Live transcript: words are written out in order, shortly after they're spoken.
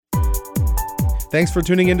Thanks for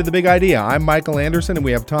tuning into The Big Idea. I'm Michael Anderson, and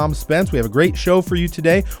we have Tom Spence. We have a great show for you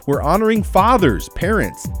today. We're honoring fathers,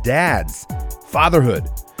 parents, dads, fatherhood.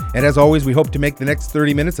 And as always, we hope to make the next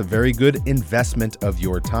 30 minutes a very good investment of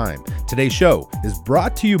your time. Today's show is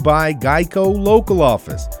brought to you by Geico Local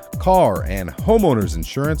Office, car and homeowners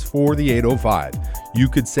insurance for the 805. You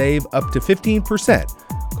could save up to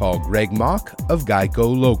 15%. Call Greg Mock of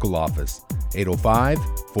Geico Local Office,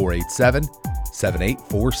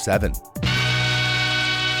 805-487-7847.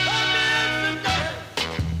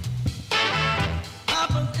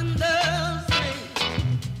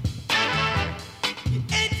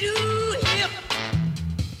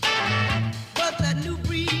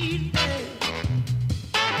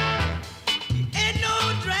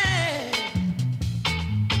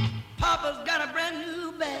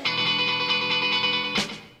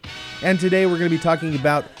 And today we're going to be talking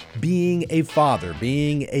about being a father,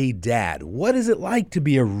 being a dad. What is it like to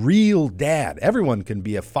be a real dad? Everyone can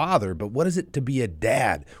be a father, but what is it to be a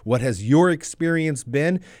dad? What has your experience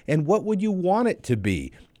been, and what would you want it to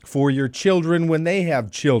be for your children when they have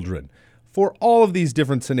children? For all of these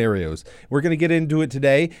different scenarios, we're going to get into it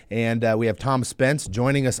today, and we have Tom Spence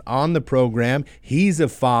joining us on the program. He's a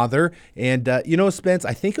father, and Spence,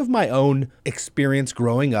 I think of my own experience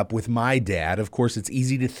growing up with my dad. Of course, it's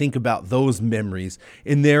easy to think about those memories,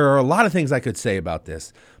 and there are a lot of things I could say about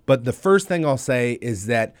this, but the first thing I'll say is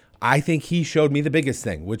that I think he showed me the biggest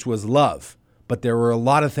thing, which was love. But there were a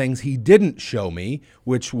lot of things he didn't show me,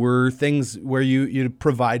 which were things where you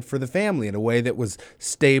provide for the family in a way that was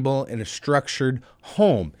stable in a structured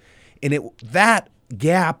home. And that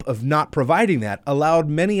gap of not providing that allowed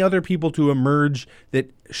many other people to emerge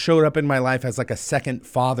that showed up in my life as like a second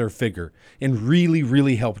father figure and really,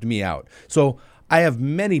 really helped me out. So I have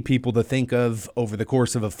many people to think of over the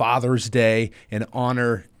course of a Father's Day and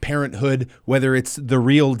honor parenthood, whether it's the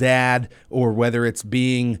real dad or whether it's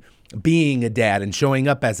being a dad and showing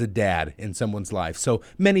up as a dad in someone's life. So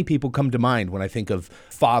many people come to mind when I think of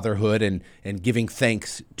fatherhood and giving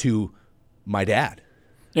thanks to my dad.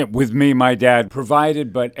 Yeah, with me, my dad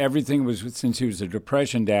provided, but everything was, since he was a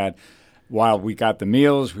Depression dad, while we got the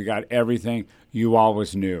meals, we got everything, you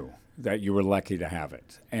always knew that you were lucky to have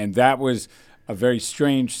it. And that was a very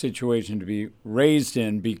strange situation to be raised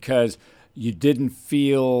in because you didn't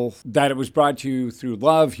feel that it was brought to you through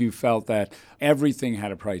love. You felt that everything had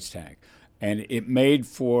a price tag. And it made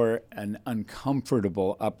for an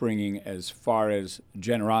uncomfortable upbringing as far as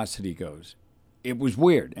generosity goes. It was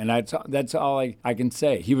weird, and that's all I can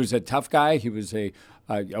say. He was a tough guy. He was a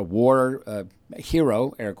war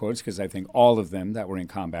hero, air quotes, because I think all of them that were in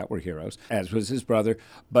combat were heroes, as was his brother.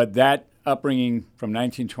 But that upbringing from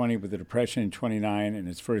 1920 with the Depression in 29 and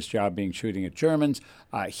his first job being shooting at Germans,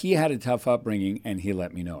 he had a tough upbringing, and he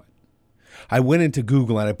let me know it. I went into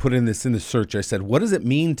Google and I put in this in the search. I said, what does it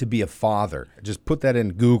mean to be a father? I just put that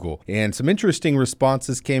in Google. And some interesting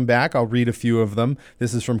responses came back. I'll read a few of them.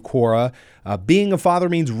 This is from Quora. Being a father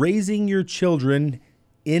means raising your children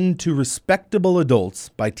into respectable adults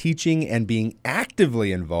by teaching and being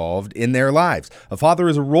actively involved in their lives. A father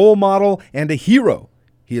is a role model and a hero.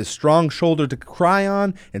 He is a strong shoulder to cry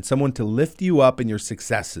on and someone to lift you up in your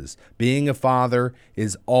successes. Being a father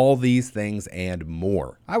is all these things and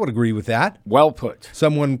more. I would agree with that. Well put.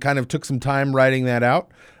 Someone kind of took some time writing that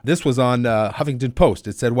out. This was on Huffington Post.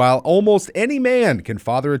 It said, while almost any man can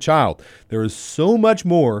father a child, there is so much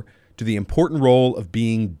more to the important role of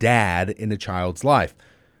being dad in a child's life.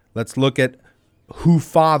 Let's look at who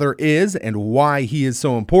father is and why he is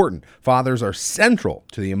so important. Fathers are central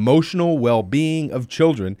to the emotional well-being of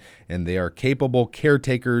children, and they are capable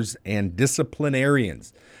caretakers and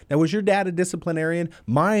disciplinarians. Now, was your dad a disciplinarian?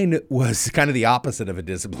 Mine was kind of the opposite of a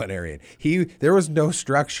disciplinarian. There was no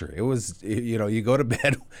structure. It was, you go to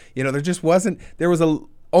bed, there was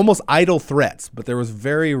almost idle threats, but there was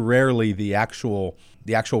very rarely the actual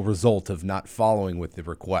result of not following with the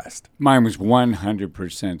request. Mine was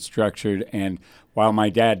 100% structured, and while my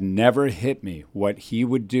dad never hit me, what he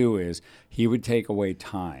would do is he would take away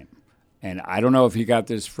time. And I don't know if he got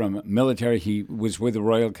this from military. He was with the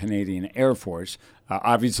Royal Canadian Air Force,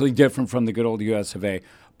 obviously different from the good old US of A.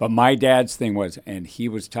 But my dad's thing was, and he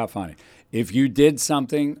was tough on it, if you did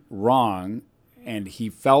something wrong and he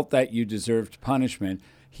felt that you deserved punishment,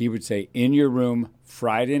 he would say, in your room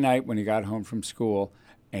Friday night when he got home from school,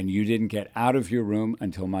 and you didn't get out of your room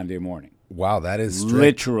until Monday morning. Wow, that is strict.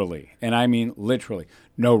 Literally, and I mean literally.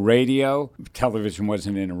 No radio, television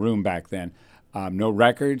wasn't in a room back then, no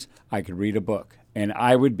records, I could read a book. And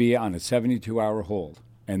I would be on a 72-hour hold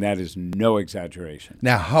And that is no exaggeration.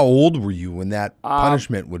 Now, how old were you when that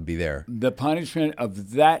punishment would be there? The punishment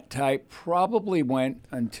of that type probably went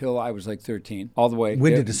until I was like 13, all the way.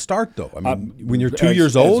 When did it start, though? I mean, when you're 2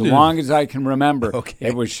 years old? As long as I can remember. Okay.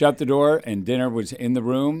 It was shut the door, and dinner was in the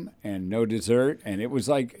room, and no dessert, and it was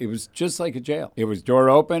just like a jail. It was door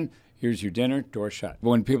open, here's your dinner, door shut.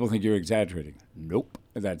 When people think you're exaggerating, nope.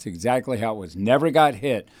 That's exactly how it was. Never got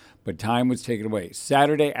hit, but time was taken away.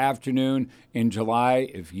 Saturday afternoon in July,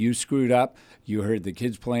 if you screwed up, you heard the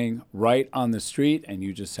kids playing right on the street, and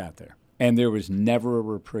you just sat there. And there was never a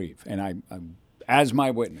reprieve. And I as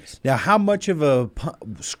my witness. Now, how much of a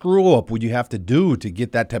screw-up would you have to do to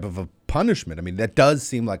get that type of a punishment? I mean, that does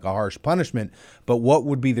seem like a harsh punishment, but what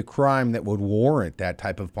would be the crime that would warrant that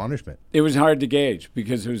type of punishment? It was hard to gauge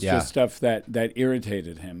because it was just stuff that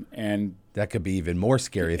irritated him. And that could be even more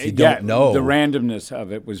scary if you don't know. The randomness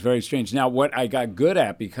of it was very strange. Now, what I got good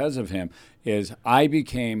at because of him is I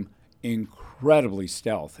became incredibly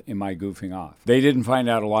stealth in my goofing off. They didn't find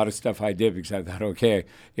out a lot of stuff I did because I thought, okay,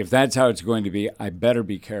 if that's how it's going to be, I better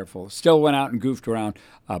be careful. Still went out and goofed around,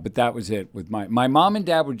 but that was it. With my mom and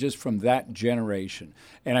dad were just from that generation.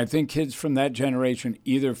 And I think kids from that generation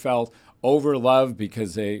either felt overloved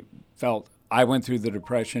because they felt I went through the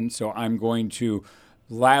Depression, so I'm going to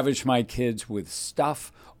lavish my kids with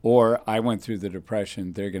stuff, or I went through the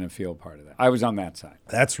Depression, they're going to feel part of that. I was on that side.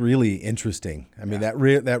 That's really interesting. I mean, that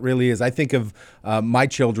really is. I think of my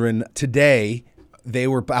children today. They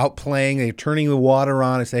were out playing, they're turning the water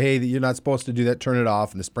on. I say, hey, you're not supposed to do that, turn it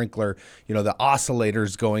off. And the sprinkler, the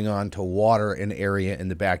oscillator's going on to water an area in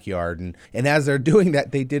the backyard. And as they're doing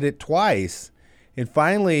that, they did it twice. And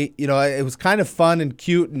finally, it was kind of fun and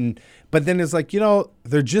cute. But then it's like,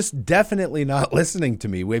 they're just definitely not listening to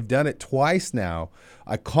me. We've done it twice now.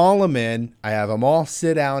 I call them in. I have them all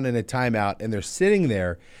sit down in a timeout, and they're sitting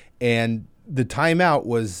there. And the timeout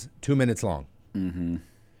was 2 minutes long. Mm-hmm.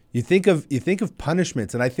 You think of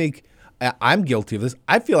punishments, and I think I'm guilty of this.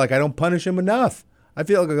 I feel like I don't punish them enough. I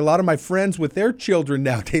feel like a lot of my friends with their children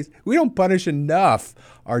nowadays, we don't punish enough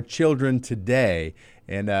our children today.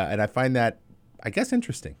 And I find that, I guess,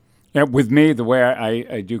 interesting. Yeah, with me, the way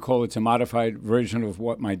I do call it's a modified version of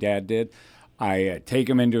what my dad did. I take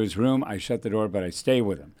him into his room, I shut the door, but I stay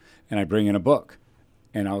with him. And I bring in a book.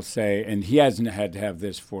 And I'll say, and he hasn't had to have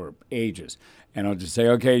this for ages. And I'll just say,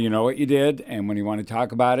 okay, you know what you did. And when you want to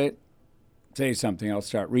talk about it, say something, I'll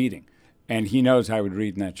start reading. And he knows I would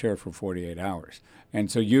read in that chair for 48 hours.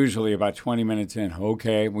 And so usually about 20 minutes in,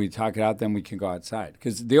 okay, we talk it out, then we can go outside.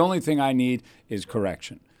 Because the only thing I need is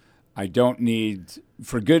correction. I don't need,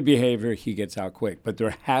 for good behavior, he gets out quick. But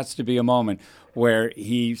there has to be a moment where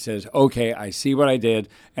he says, okay, I see what I did.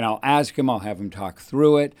 And I'll ask him, I'll have him talk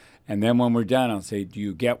through it. And then when we're done, I'll say, do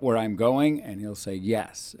you get where I'm going? And he'll say,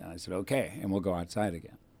 yes. And I said, okay. And we'll go outside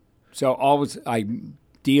again. So always I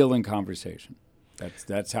deal in conversation.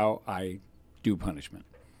 That's how I do punishment.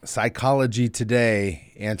 Psychology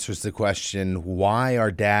Today answers the question, why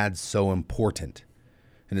are dads so important?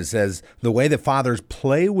 And it says, the way that fathers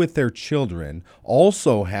play with their children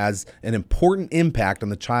also has an important impact on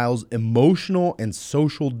the child's emotional and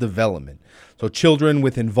social development. So children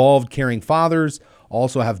with involved, caring fathers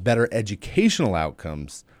also have better educational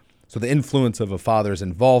outcomes. So the influence of a father's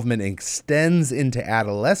involvement extends into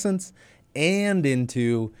adolescence and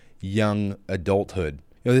into young adulthood.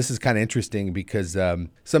 This is kind of interesting because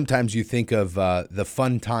sometimes you think of the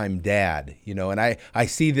fun time dad, and I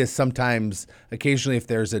see this sometimes occasionally if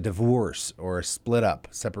there's a divorce or a split up,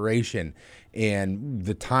 separation, and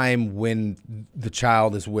the time when the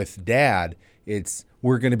child is with dad,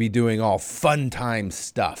 we're going to be doing all fun time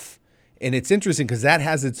stuff. And it's interesting because that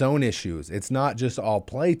has its own issues. It's not just all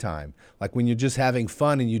playtime. Like when you're just having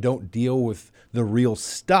fun and you don't deal with the real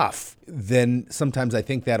stuff, then sometimes I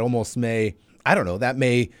think that almost that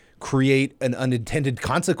may create an unintended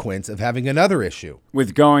consequence of having another issue.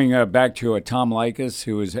 With going back to Tom Likas,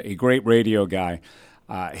 who is a great radio guy,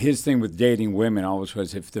 his thing with dating women always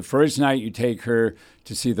was if the first night you take her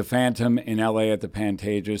to see the Phantom in L.A. at the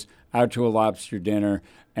Pantages, out to a lobster dinner,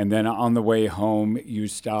 and then on the way home you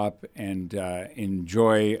stop and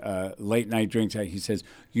enjoy late night drinks, he says,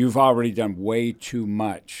 you've already done way too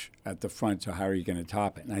much at the front, so how are you going to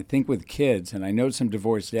top it? And I think with kids, and I know some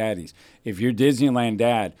divorced daddies, if you're Disneyland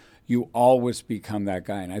dad, you always become that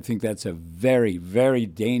guy. And I think that's a very, very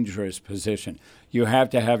dangerous position. You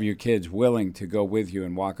have to have your kids willing to go with you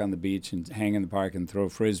and walk on the beach and hang in the park and throw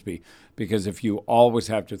Frisbee. Because if you always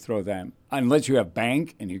have to throw them, unless you have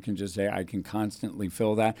bank and you can just say, I can constantly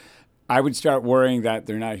fill that, I would start worrying that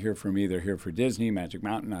they're not here for me. They're here for Disney, Magic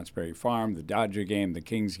Mountain, Knott's Berry Farm, the Dodger game, the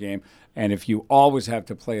Kings game. And if you always have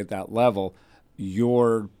to play at that level,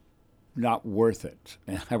 you're not worth it.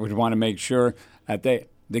 And I would want to make sure that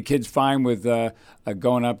the kid's fine with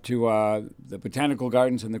going up to the botanical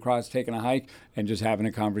gardens in the Cross, taking a hike, and just having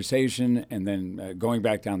a conversation, and then going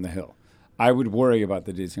back down the hill. I would worry about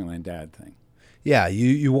the Disneyland dad thing. Yeah,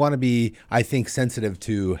 you want to be, I think, sensitive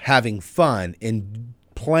to having fun and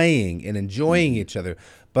playing and enjoying each other,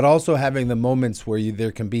 but also having the moments where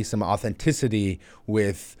there can be some authenticity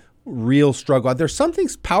with real struggle. There's something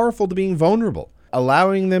powerful to being vulnerable,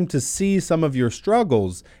 allowing them to see some of your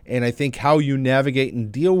struggles, and I think how you navigate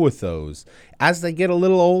and deal with those as they get a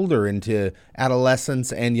little older into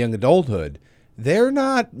adolescence and young adulthood. They're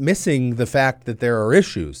not missing the fact that there are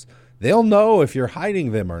issues. They'll know if you're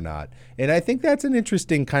hiding them or not. And I think that's an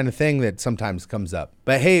interesting kind of thing that sometimes comes up.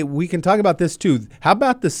 But hey, we can talk about this too. How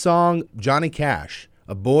about the song Johnny Cash,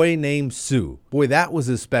 A Boy Named Sue? Boy, that was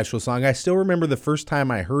a special song. I still remember the first time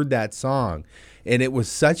I heard that song. And it was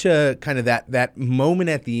such a kind of that moment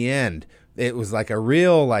at the end. It was like a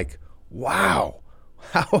real wow,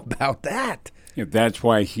 how about that? Yeah, that's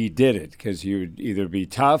why he did it, because you'd either be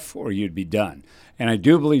tough or you'd be done. And I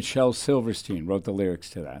do believe Shel Silverstein wrote the lyrics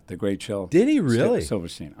to that, the great Shel. Did he really?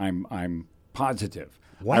 Silverstein. I'm positive.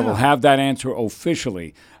 Wow. I will have that answer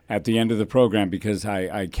officially at the end of the program, because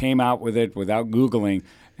I came out with it without Googling,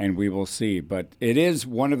 and we will see. But it is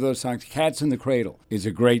one of those songs. Cats in the Cradle is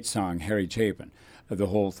a great song, Harry Chapin. The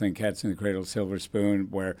whole thing, Cats in the Cradle, Silver Spoon,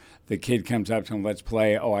 where the kid comes up to him, let's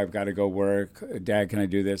play. Oh, I've got to go work. Dad, can I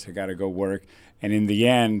do this? I got to go work. And in the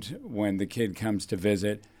end, when the kid comes to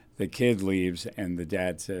visit, the kid leaves, and the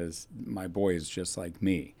dad says, my boy is just like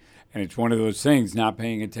me. And it's one of those things, not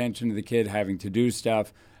paying attention to the kid, having to do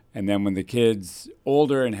stuff. And then when the kid's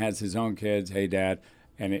older and has his own kids, hey, Dad,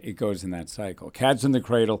 and it goes in that cycle. Cats in the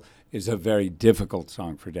Cradle is a very difficult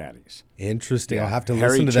song for daddies. Interesting. Yeah. I'll have to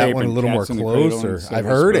Harry listen to that one a little more Cats in the Cradle closer. and I've Silver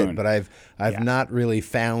heard Spoon. it, but I've not really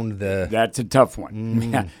found the... That's a tough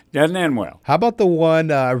one. Yeah, doesn't end well. How about the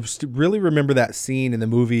one, I really remember that scene in the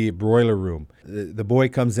movie Broiler Room. The boy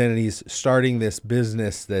comes in and he's starting this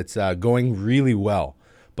business that's going really well.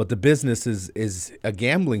 But the business is a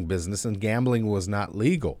gambling business, and gambling was not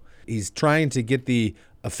legal. He's trying to get the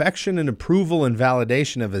affection and approval and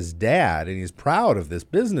validation of his dad, and he's proud of this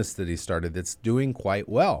business that he started that's doing quite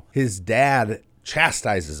well. His dad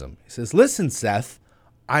chastises him. He says, listen, Seth,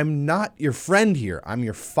 I'm not your friend here. I'm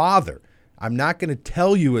your father. I'm not going to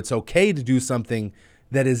tell you it's okay to do something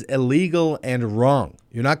that is illegal and wrong.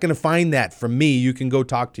 You're not going to find that from me. You can go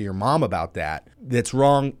talk to your mom about that. That's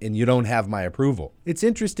wrong, and you don't have my approval. It's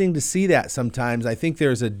interesting to see that sometimes. I think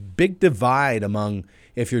there's a big divide among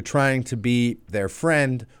if you're trying to be their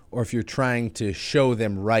friend or if you're trying to show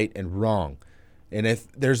them right and wrong. And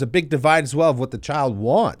if there's a big divide as well of what the child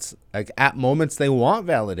wants. Like at moments they want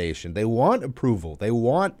validation, they want approval, they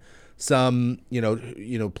want some,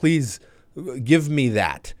 please give me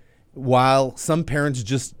that, while some parents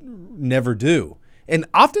just never do. And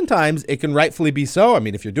oftentimes it can rightfully be so. I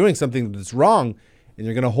mean, if you're doing something that's wrong and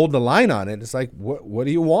you're going to hold the line on it, it's like, what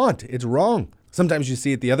do you want? It's wrong. Sometimes you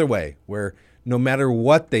see it the other way, where no matter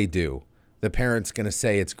what they do, the parent's going to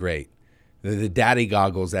say it's great. The daddy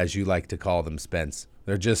goggles, as you like to call them, Spence.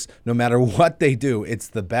 They're just, no matter what they do, it's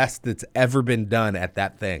the best that's ever been done at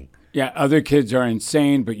that thing. Yeah, other kids are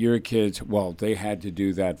insane, but your kids, well, they had to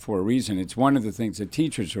do that for a reason. It's one of the things that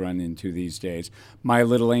teachers run into these days. My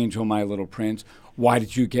little angel, my little prince. Why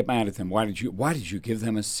did you get mad at them? Why did you give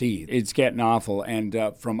them a C? It's getting awful.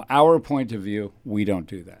 And from our point of view, we don't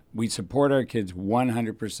do that. We support our kids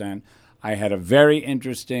 100%. I had a very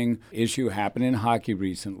interesting issue happen in hockey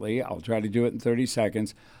recently. I'll try to do it in 30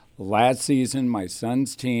 seconds. Last season, my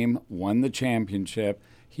son's team won the championship.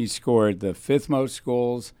 He scored the 5th most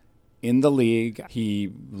goals in the league.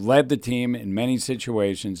 He led the team in many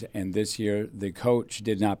situations, and this year the coach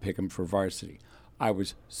did not pick him for varsity. I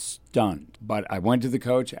was stunned. But I went to the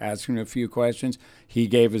coach, asked him a few questions. He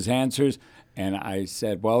gave his answers, and I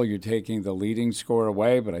said, well, you're taking the leading score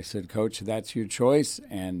away. But I said, Coach, that's your choice,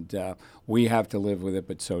 and we have to live with it,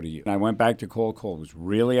 but so do you. And I went back to Cole. Cole was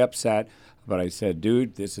really upset, but I said,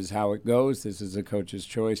 dude, this is how it goes. This is the coach's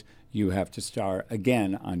choice. You have to star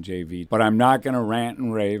again on JV. But I'm not going to rant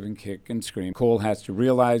and rave and kick and scream. Cole has to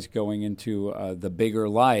realize going into the bigger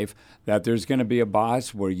life that there's going to be a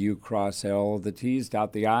boss where you cross all the T's,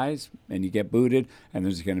 dot the I's, and you get booted, and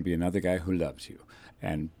there's going to be another guy who loves you.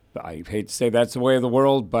 And I hate to say that's the way of the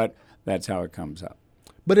world, but that's how it comes up.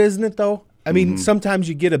 But isn't it, though? I mean, sometimes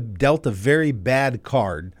you get dealt a very bad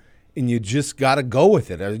card, and you just got to go with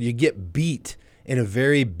it. Or you get beat, in a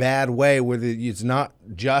very bad way where it's not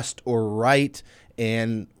just or right.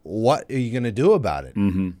 And what are you going to do about it?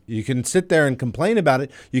 Mm-hmm. You can sit there and complain about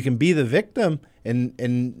it. You can be the victim and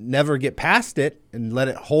never get past it and let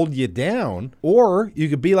it hold you down. Or you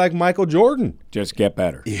could be like Michael Jordan. Just get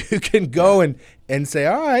better. You can go and say,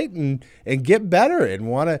 all right, and get better and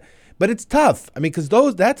want to. But it's tough. I mean,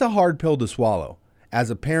 because that's a hard pill to swallow. As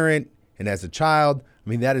a parent and as a child, I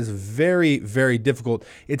mean, that is very, very difficult.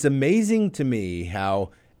 It's amazing to me how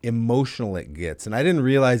emotional it gets. And I didn't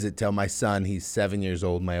realize it till my son, he's 7 years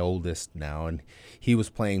old, my oldest now, and he was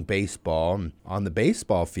playing baseball. And on the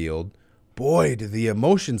baseball field, boy, do the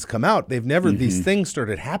emotions come out. They've never, these things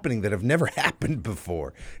started happening that have never happened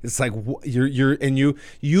before. It's like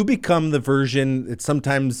you become the version that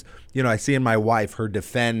sometimes, I see in my wife, her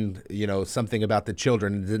defend, something about the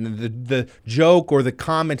children. The joke or the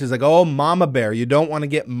comment is like, oh, mama bear, you don't want to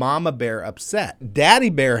get mama bear upset. Daddy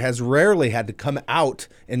bear has rarely had to come out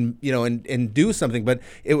and do something, but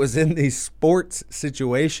it was in these sports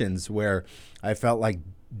situations where I felt like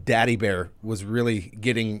Daddy Bear was really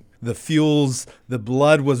getting the fuels, the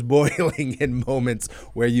blood was boiling in moments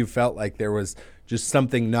where you felt like there was just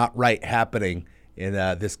something not right happening in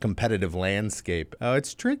this competitive landscape. Oh,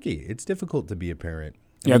 it's tricky. It's difficult to be a parent.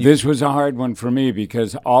 This was a hard one for me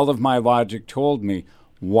because all of my logic told me,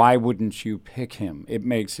 why wouldn't you pick him? It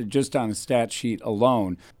makes it just on a stat sheet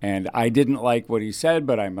alone. And I didn't like what he said,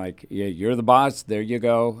 but I'm like, yeah, you're the boss. There you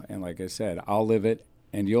go. And like I said, I'll live it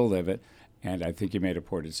and you'll live it. And I think you made a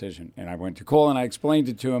poor decision. And I went to Cole and I explained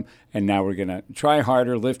it to him. And now we're going to try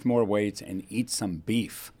harder, lift more weights, and eat some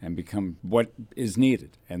beef and become what is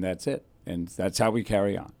needed. And that's it. And that's how we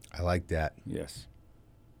carry on. I like that. Yes.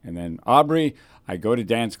 And then Aubrey, I go to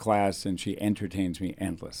dance class and she entertains me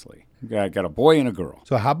endlessly. I got a boy and a girl.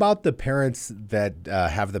 So how about the parents that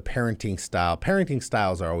have the parenting style? Parenting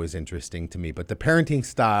styles are always interesting to me. But the parenting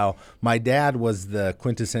style, my dad was the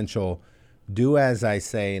quintessential do as I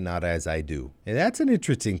say, not as I do. And that's an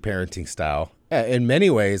interesting parenting style. In many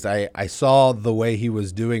ways, I saw the way he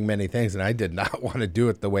was doing many things, and I did not want to do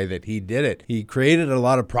it the way that he did it. He created a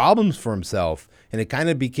lot of problems for himself, and it kind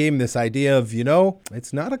of became this idea of,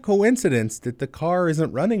 it's not a coincidence that the car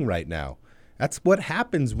isn't running right now. That's what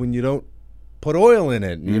happens when you don't put oil in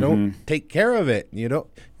it and you don't take care of it.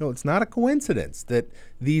 It's not a coincidence that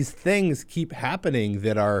these things keep happening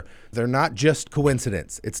they're not just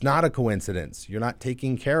coincidence. It's not a coincidence. You're not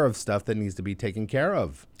taking care of stuff that needs to be taken care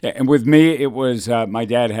of. Yeah, and with me, it was my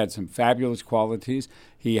dad had some fabulous qualities.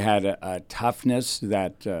 He had a toughness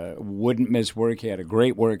that wouldn't miss work. He had a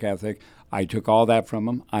great work ethic. I took all that from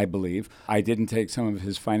him, I believe. I didn't take some of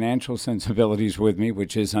his financial sensibilities with me,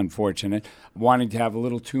 which is unfortunate. Wanting to have a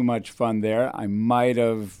little too much fun there, I might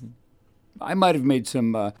have made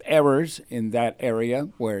some errors in that area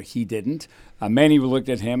where he didn't. Many looked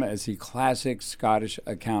at him as the classic Scottish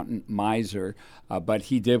accountant miser, but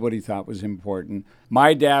he did what he thought was important.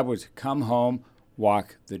 My dad was come home,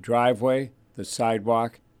 walk the driveway, the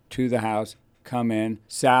sidewalk, to the house, come in.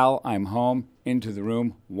 Sal, I'm home, into the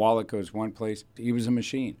room. Wallet goes one place. He was a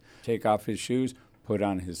machine. Take off his shoes, put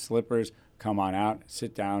on his slippers, come on out,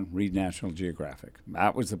 sit down, read National Geographic.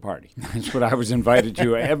 That was the party. That's what I was invited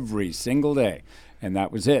to every single day. And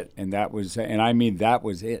that was it. That was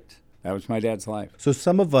it. That was my dad's life. So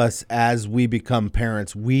some of us, as we become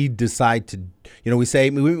parents, we decide to,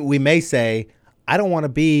 we may say, I don't want to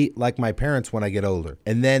be like my parents when I get older.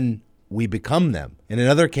 And then we become them. And in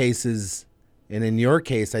other cases, and in your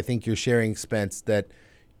case, I think you're sharing, Spence, that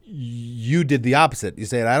you did the opposite. You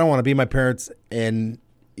said, I don't want to be my parents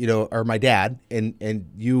or my dad. And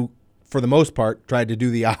you, for the most part, tried to do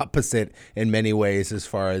the opposite in many ways as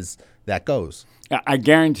far as that goes. I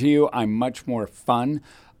guarantee you I'm much more fun.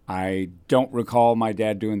 I don't recall my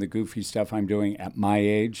dad doing the goofy stuff I'm doing at my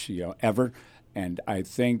age, ever. And I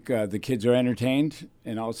think the kids are entertained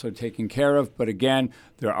and also taken care of. But again,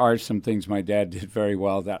 there are some things my dad did very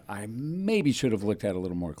well that I maybe should have looked at a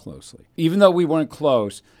little more closely. Even though we weren't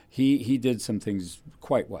close, he did some things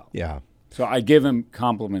quite well. Yeah. So I give him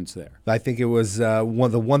compliments there. I think it was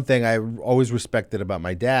one thing I always respected about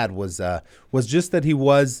my dad was just that he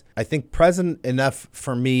was, I think, present enough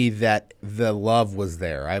for me that the love was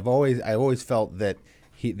there. I always felt that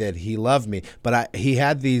he loved me, but he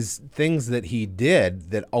had these things that he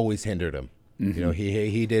did that always hindered him. Mm-hmm.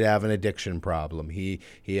 He did have an addiction problem. He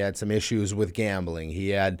had some issues with gambling. He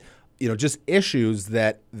had just issues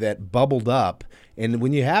that bubbled up. And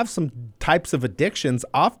when you have some types of addictions,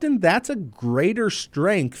 often that's a greater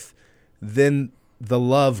strength than the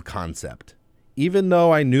love concept. Even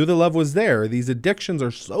though I knew the love was there, these addictions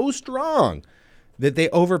are so strong that they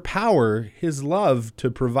overpower his love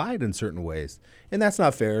to provide in certain ways. And that's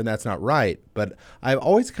not fair and that's not right. But I've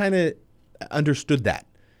always kind of understood that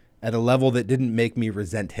at a level that didn't make me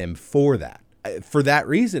resent him for that. For that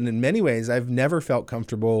reason, in many ways, I've never felt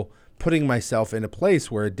comfortable putting myself in a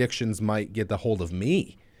place where addictions might get the hold of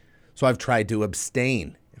me. So I've tried to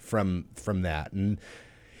abstain from that. And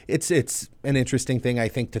it's an interesting thing, I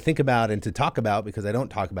think, to think about and to talk about, because I don't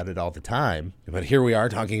talk about it all the time. But here we are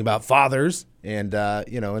talking about fathers, and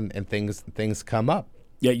and things come up.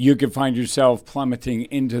 Yeah, you could find yourself plummeting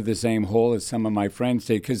into the same hole as some of my friends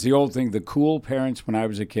did. Because the old thing, the cool parents when I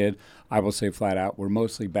was a kid, I will say flat out, were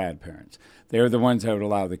mostly bad parents. They were the ones that would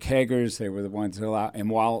allow the keggers. They were the ones that allowed. And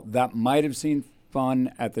while that might have seemed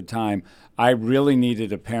fun at the time, I really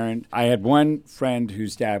needed a parent. I had one friend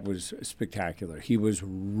whose dad was spectacular. He was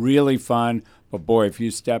really fun, but boy, if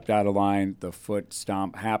you stepped out of line, the foot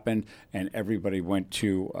stomp happened, and everybody went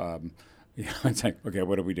to, it's like, okay,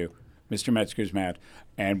 what do we do? Mr. Metzger's mad.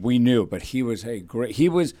 And we knew, but he was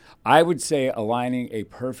I would say, aligning a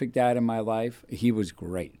perfect dad in my life. He was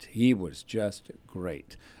great. He was just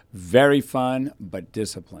great. Very fun, but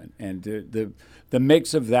disciplined. And the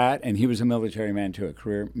mix of that, and he was a military man too, a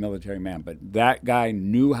career military man, but that guy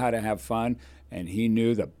knew how to have fun, and he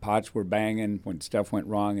knew the pots were banging when stuff went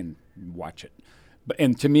wrong, and watch it.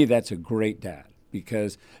 And to me, that's a great dad.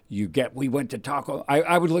 Because we went to Taco.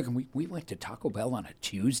 I would look and we went to Taco Bell on a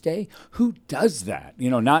Tuesday? Who does that?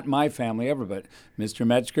 Not my family ever, but Mr.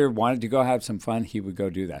 Metzger wanted to go have some fun. He would go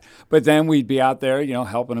do that. But then we'd be out there,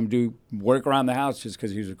 helping him do work around the house just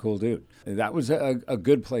because he was a cool dude. That was a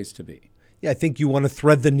good place to be. Yeah, I think you want to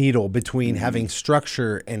thread the needle between having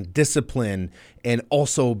structure and discipline and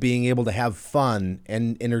also being able to have fun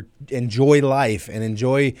and enjoy life and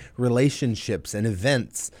enjoy relationships and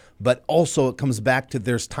events. But also it comes back to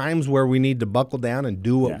there's times where we need to buckle down and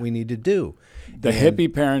do what we need to do. The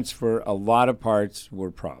hippie parents, for a lot of parts, were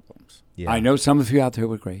problems. Yeah. I know some of you out there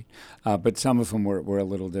were great, but some of them were a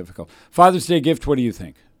little difficult. Father's Day gift, what do you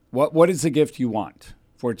think? What is the gift you want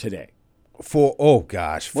for today? For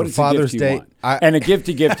Father's Day, and a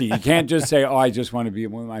gifty. You can't just say, I just want to be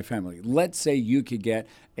with my family. Let's say you could get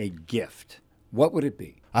a gift. What would it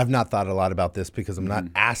be? I've not thought a lot about this because I'm not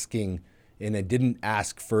asking, and I didn't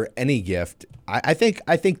ask for any gift. I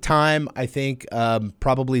think time. I think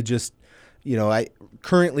probably just,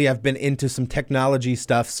 I've been into some technology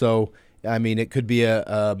stuff, so I mean, it could be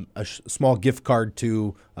a small gift card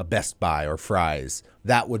to a Best Buy or Fry's.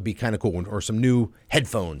 That would be kind of cool, or some new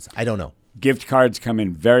headphones. I don't know. Gift cards come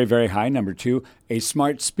in very, very high. Number 2, a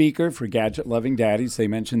smart speaker for gadget-loving daddies. They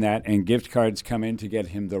mentioned that. And gift cards come in to get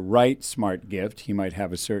him the right smart gift. He might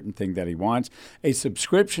have a certain thing that he wants. A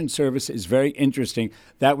subscription service is very interesting.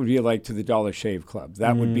 That would be like to the Dollar Shave Club.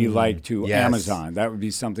 That would be like to Amazon. That would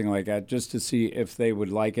be something like that, just to see if they would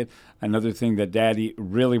like it. Another thing that Daddy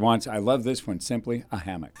really wants, I love this one, simply a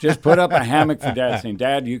hammock. Just put up a hammock for Dad, saying,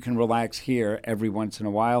 Dad, you can relax here every once in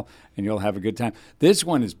a while, and you'll have a good time. This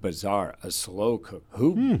one is bizarre. A slow cook.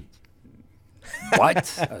 Who?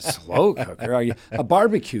 What? A slow cooker? Are you a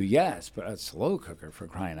barbecue? Yes, but a slow cooker, for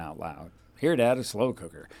crying out loud. Here, Dad, a slow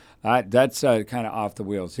cooker. That's kind of off the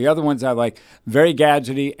wheels. The other ones I like, very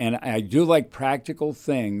gadgety, and I do like practical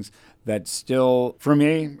things that still, for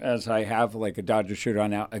me, as I have like a Dodger shirt on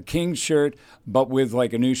now, a King shirt, but with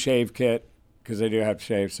like a new shave kit, because I do have to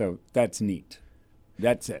shave, so that's neat.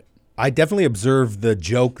 That's it. I definitely observe the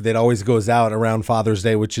joke that always goes out around Father's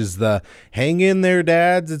Day, which is the hang in there,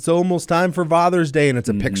 dads, it's almost time for Father's Day. And it's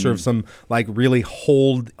a picture of some like really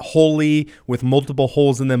holy with multiple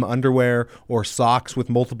holes in them underwear or socks with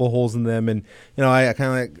multiple holes in them. And, I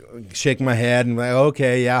kind of like shake my head and like,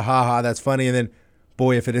 okay, yeah, haha, that's funny. And then,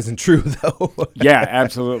 boy, if it isn't true, though. Yeah,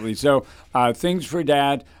 absolutely. So things for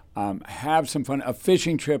Dad. Have some fun. A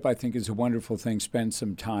fishing trip, I think, is a wonderful thing. Spend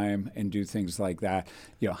some time and do things like that.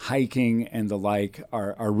 Hiking and the like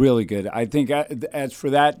are really good. I think as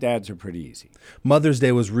for that, dads are pretty easy. Mother's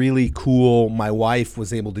Day was really cool. My wife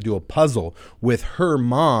was able to do a puzzle with her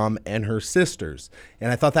mom and her sisters.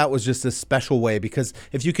 And I thought that was just a special way, because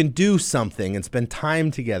if you can do something and spend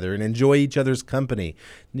time together and enjoy each other's company,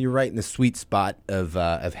 you're right in the sweet spot of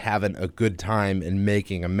having a good time and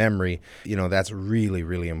making a memory. That's really,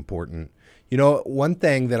 really important. One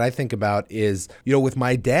thing that I think about is, with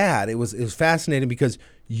my dad, it was fascinating because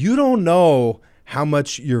you don't know how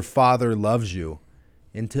much your father loves you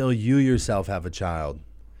until you yourself have a child.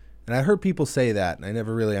 And I heard people say that, and I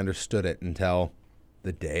never really understood it until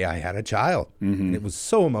the day I had a child. And it was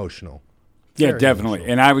so emotional. Yeah, definitely.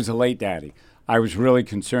 Emotional. And I was a late daddy. I was really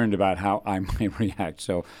concerned about how I might react.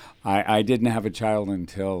 So I didn't have a child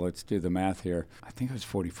until, let's do the math here, I think I was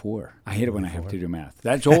 44. I hate it when I have to do math.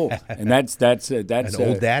 That's old. And that's an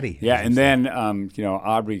old daddy. Yeah, and then,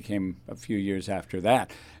 Aubrey came a few years after that.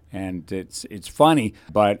 And it's funny,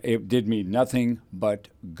 but it did me nothing but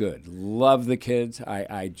good. Love the kids.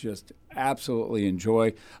 I just absolutely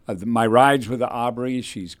enjoy my rides with Aubrey.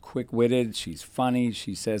 She's quick-witted. She's funny.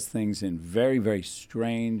 She says things in very, very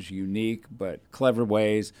strange, unique, but clever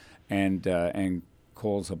ways. And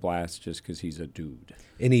Cole's a blast just because he's a dude.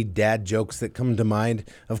 Any dad jokes that come to mind?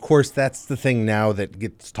 Of course, that's the thing now that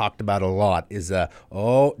gets talked about a lot is,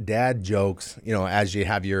 dad jokes, as you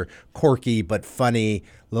have your quirky but funny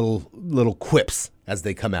little quips as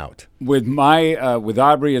they come out. With with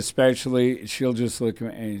Aubrey especially, she'll just look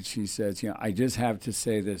at me and she says, I just have to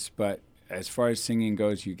say this, but as far as singing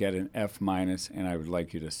goes, you get an F-, and I would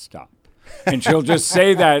like you to stop. And she'll just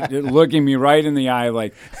say that, looking me right in the eye,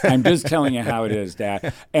 like, I'm just telling you how it is,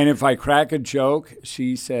 Dad. And if I crack a joke,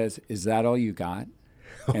 she says, "Is that all you got?"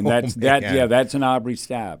 And that's an Aubrey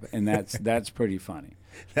stab, and that's pretty funny.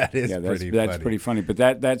 That is pretty funny. That's pretty funny, but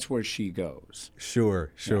that's where she goes.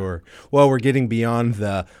 Sure. Yeah. Well, we're getting beyond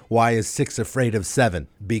the why is 6 afraid of 7?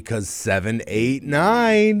 Because 7, 8,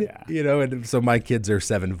 9, and so my kids are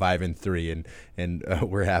 7, 5, and 3, and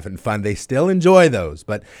we're having fun. They still enjoy those.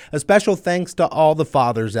 But a special thanks to all the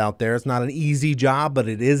fathers out there. It's not an easy job, but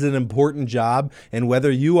it is an important job. And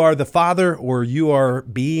whether you are the father or you are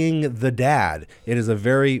being the dad, it is a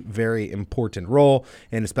very, very important role.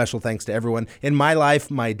 And a special thanks to everyone. In my life,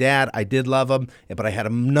 my dad, I did love him, but I had a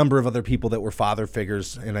number of other people that were father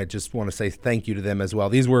figures, and I just want to say thank you to them as well.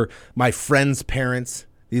 These were my friends' parents.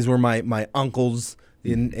 These were my uncles,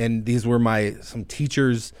 and these were some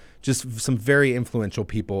teachers, just some very influential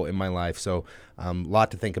people in my life. So a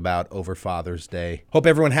lot to think about over Father's Day. Hope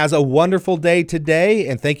everyone has a wonderful day today,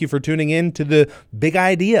 and thank you for tuning in to The Big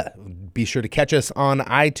Idea. Be sure to catch us on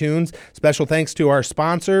iTunes. Special thanks to our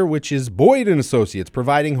sponsor, which is Boyd & Associates,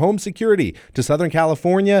 providing home security to Southern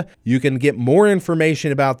California. You can get more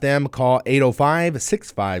information about them. Call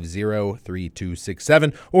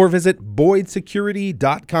 805-650-3267 or visit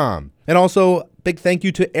boydsecurity.com. And also, big thank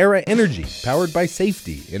you to Era Energy, powered by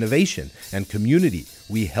safety, innovation, and community.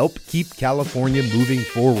 We help keep California moving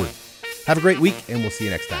forward. Have a great week, and we'll see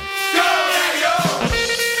you next time. Go,